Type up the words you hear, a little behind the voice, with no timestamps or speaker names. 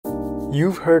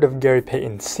You've heard of Gary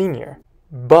Payton Sr.,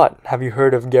 but have you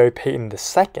heard of Gary Payton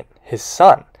II, his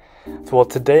son? Well,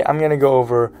 today I'm going to go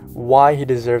over why he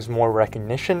deserves more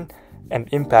recognition and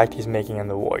impact he's making on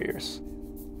the Warriors.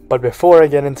 But before I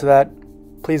get into that,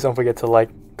 please don't forget to like,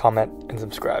 comment, and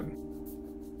subscribe.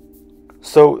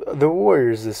 So, the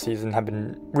Warriors this season have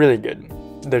been really good.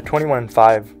 They're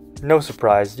 21-5, no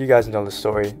surprise, you guys know the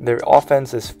story. Their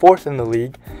offense is 4th in the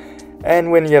league,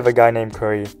 and when you have a guy named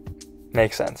Curry,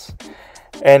 makes sense.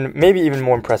 And maybe even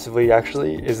more impressively,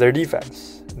 actually, is their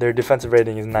defense. Their defensive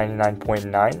rating is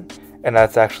 99.9, and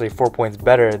that's actually 4 points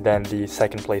better than the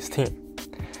second place team.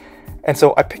 And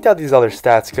so I picked out these other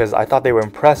stats because I thought they were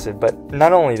impressive, but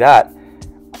not only that,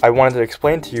 I wanted to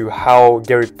explain to you how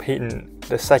Gary Payton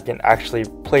II actually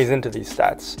plays into these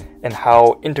stats and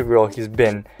how integral he's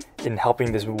been in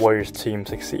helping this Warriors team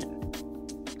succeed.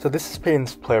 So this is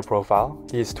Payton's player profile.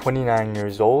 He's 29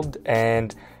 years old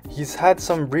and he's had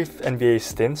some brief NBA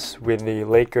stints with the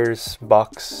Lakers,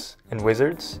 Bucks, and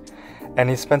Wizards, and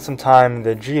he spent some time in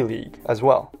the G League as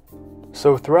well.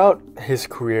 So throughout his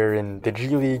career in the G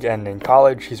League and in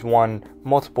college, he's won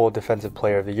multiple Defensive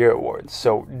Player of the Year awards.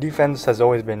 So defense has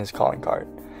always been his calling card.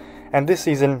 And this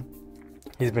season,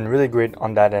 he's been really great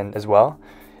on that end as well.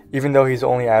 Even though he's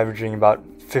only averaging about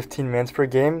 15 minutes per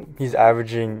game, he's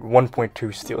averaging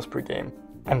 1.2 steals per game.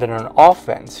 And then on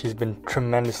offense, he's been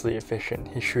tremendously efficient.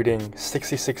 He's shooting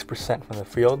 66% from the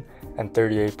field and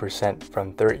 38%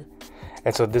 from 3.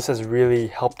 And so this has really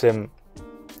helped him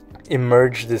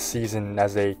emerge this season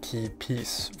as a key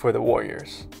piece for the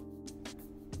Warriors.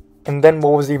 And then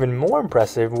what was even more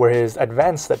impressive were his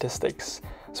advanced statistics.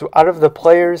 So out of the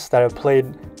players that have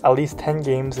played at least 10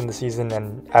 games in the season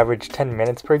and averaged 10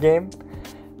 minutes per game,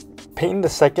 Payton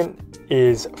II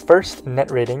is 1st in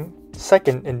net rating,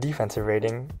 2nd in defensive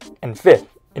rating, and 5th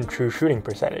in true shooting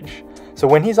percentage. So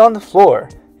when he's on the floor,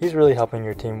 he's really helping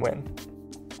your team win.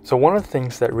 So one of the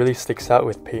things that really sticks out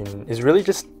with Payton is really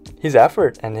just his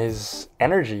effort and his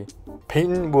energy.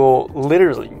 Payton will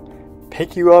literally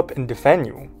pick you up and defend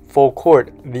you full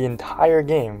court the entire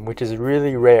game, which is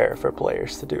really rare for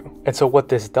players to do. And so what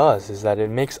this does is that it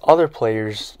makes other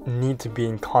players need to be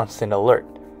in constant alert.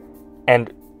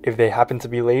 And if they happen to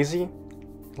be lazy,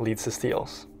 it leads to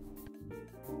steals.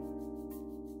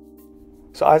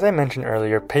 So as I mentioned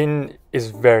earlier, Payton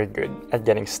is very good at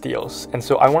getting steals. And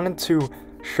so I wanted to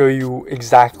show you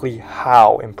exactly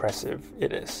how impressive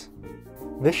it is.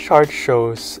 This chart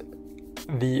shows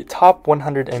the top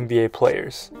 100 NBA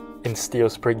players in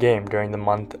steals per game during the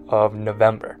month of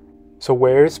November. So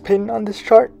where is Payton on this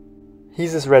chart?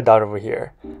 He's this red dot over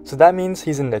here. So that means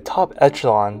he's in the top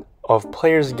echelon of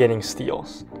players getting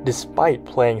steals, despite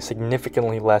playing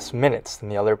significantly less minutes than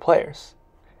the other players.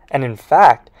 And in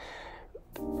fact,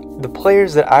 the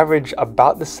players that average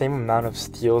about the same amount of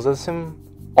steals as him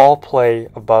all play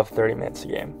above 30 minutes a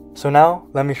game. So now,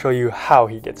 let me show you how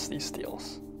he gets these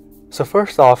steals. So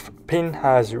first off, Payton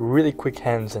has really quick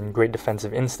hands and great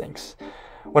defensive instincts.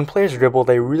 When players dribble,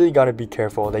 they really gotta be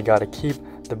careful. They gotta keep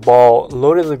the ball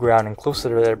low to the ground and closer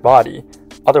to their body.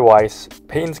 Otherwise,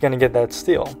 Payton's gonna get that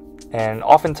steal. And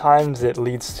oftentimes, it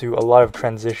leads to a lot of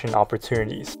transition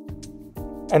opportunities.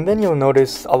 And then you'll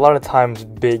notice a lot of times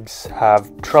bigs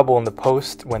have trouble in the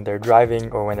post when they're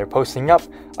driving or when they're posting up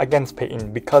against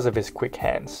Payton because of his quick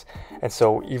hands. And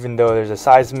so even though there's a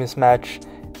size mismatch,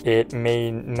 it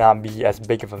may not be as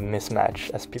big of a mismatch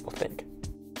as people think.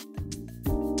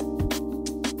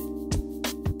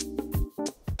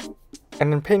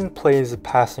 And then Payton plays the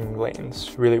passing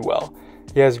lanes really well.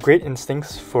 He has great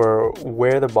instincts for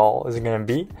where the ball is going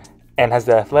to be and has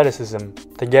the athleticism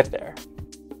to get there.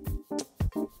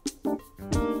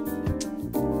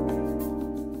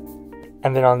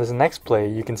 And then on this next play,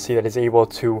 you can see that he's able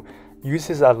to use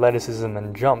his athleticism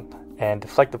and jump and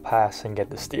deflect the pass and get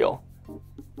the steal.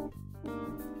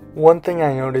 One thing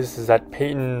I noticed is that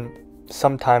Payton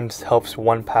sometimes helps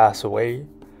one pass away,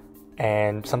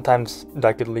 and sometimes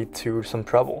that could lead to some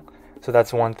trouble. So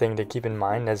that's one thing to keep in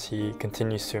mind as he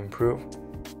continues to improve.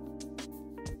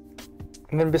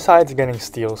 And then besides getting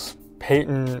steals,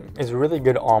 Payton is a really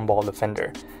good on-ball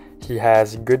defender. He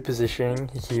has good positioning,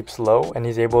 he keeps low, and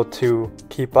he's able to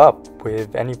keep up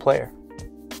with any player.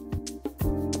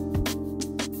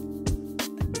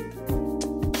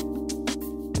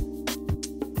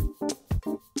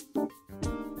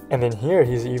 And then here,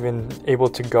 he's even able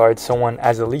to guard someone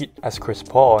as elite as Chris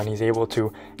Paul, and he's able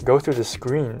to go through the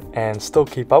screen and still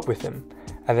keep up with him.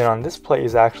 And then on this play,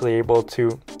 he's actually able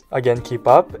to, again, keep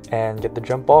up and get the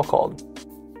jump ball called.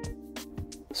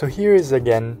 So here is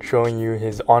again showing you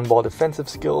his on-ball defensive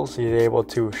skills. He's able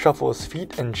to shuffle his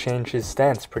feet and change his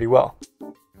stance pretty well.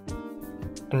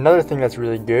 Another thing that's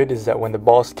really good is that when the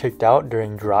ball's kicked out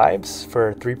during drives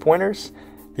for three-pointers,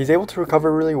 he's able to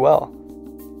recover really well.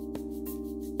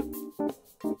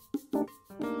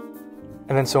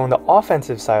 And then so on the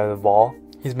offensive side of the ball,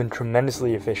 he's been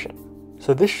tremendously efficient.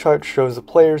 So this chart shows the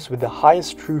players with the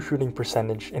highest true shooting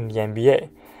percentage in the NBA.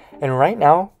 And right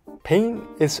now, Payton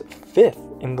is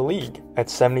 5th in the league at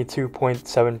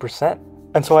 72.7%.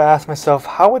 And so I asked myself,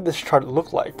 how would this chart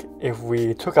look like if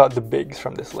we took out the bigs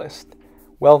from this list?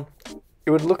 Well, it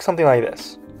would look something like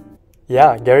this.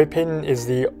 Yeah, Gary Payton is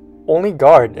the only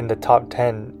guard in the top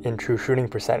 10 in true shooting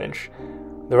percentage.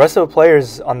 The rest of the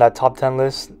players on that top 10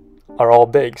 list are all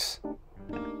bigs.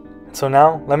 So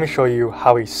now, let me show you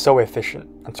how he's so efficient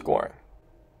at scoring.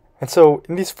 And so,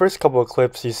 in these first couple of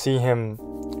clips, you see him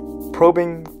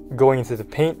probing, going into the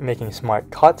paint, making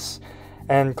smart cuts,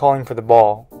 and calling for the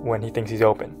ball when he thinks he's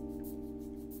open.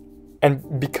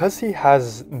 And because he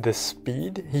has the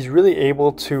speed, he's really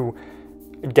able to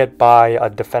get by a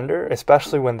defender,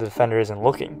 especially when the defender isn't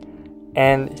looking.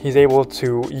 And he's able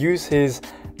to use his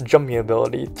jumping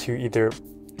ability to either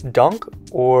dunk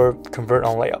or convert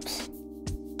on layups.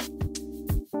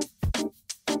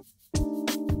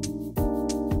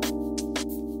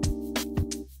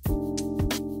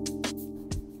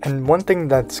 And one thing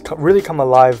that's really come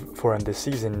alive for him this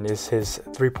season is his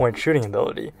three-point shooting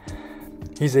ability.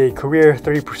 He's a career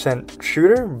 30%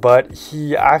 shooter, but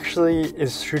he actually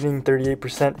is shooting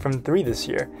 38% from 3 this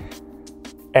year.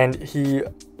 And he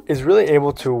is really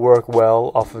able to work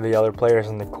well off of the other players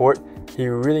on the court. He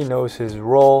really knows his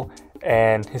role,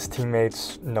 and his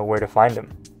teammates know where to find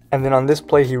him. And then on this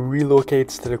play, he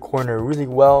relocates to the corner really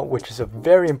well, which is a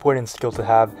very important skill to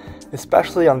have,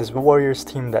 especially on this Warriors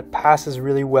team that passes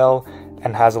really well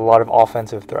and has a lot of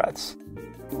offensive threats.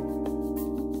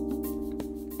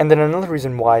 And then another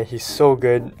reason why he's so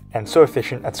good and so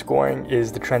efficient at scoring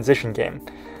is the transition game.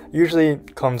 Usually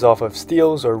comes off of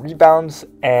steals or rebounds,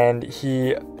 and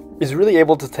he is really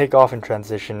able to take off in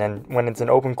transition, and when it's an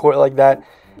open court like that,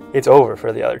 it's over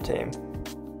for the other team.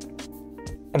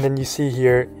 And then you see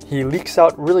here, he leaks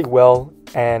out really well,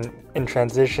 and in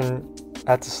transition,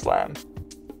 that's a slam.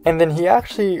 And then he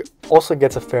actually also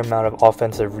gets a fair amount of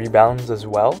offensive rebounds as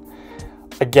well.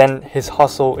 Again, his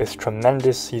hustle is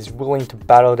tremendous. He's willing to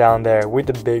battle down there with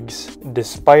the bigs,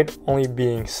 despite only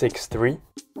being 6'3".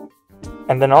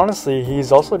 And then honestly,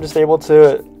 he's also just able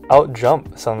to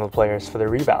out-jump some of the players for the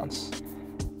rebounds.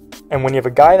 And when you have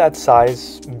a guy that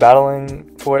size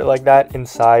battling for it like that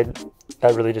inside,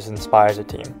 that really just inspires a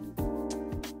team.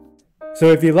 So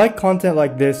if you like content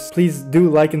like this, please do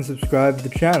like and subscribe to the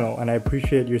channel, and I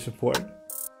appreciate your support.